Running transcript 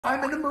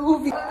I'm in a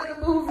movie.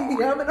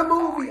 I'm in a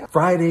movie.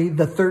 Friday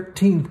the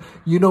 13th.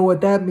 You know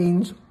what that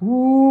means.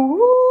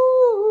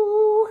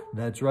 Ooh.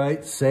 That's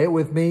right. Say it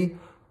with me.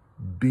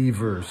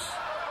 Beavers.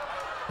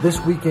 This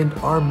weekend,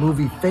 our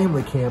movie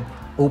Family Camp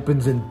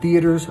opens in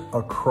theaters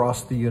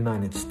across the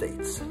United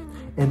States.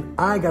 And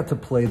I got to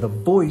play the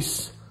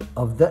voice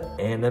of the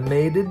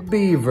animated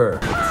Beaver.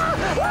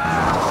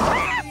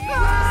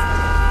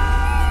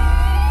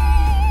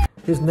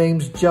 His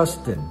name's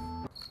Justin.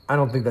 I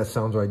don't think that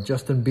sounds right.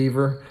 Justin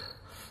Beaver.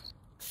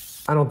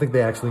 I don't think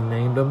they actually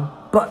named him,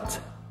 but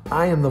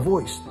I am the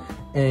voice.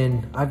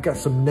 And I've got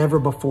some never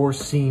before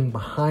seen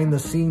behind the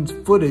scenes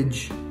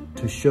footage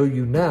to show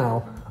you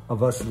now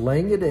of us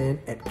laying it in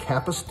at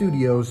Kappa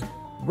Studios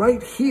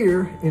right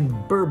here in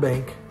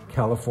Burbank,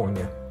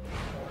 California.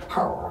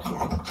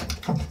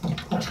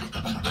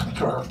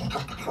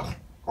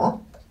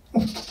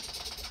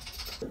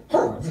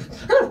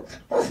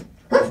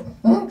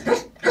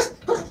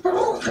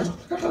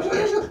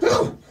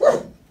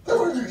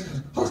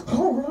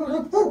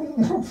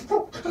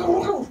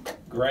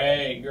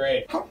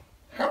 Great.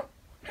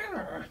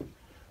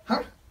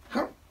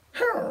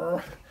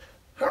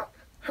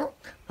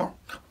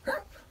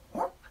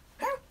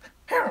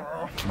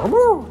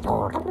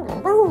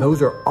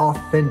 Those are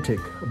authentic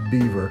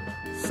Beaver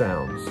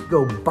sounds.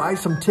 Go buy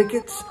some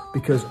tickets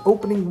because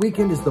opening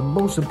weekend is the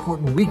most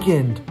important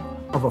weekend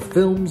of a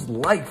film's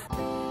life.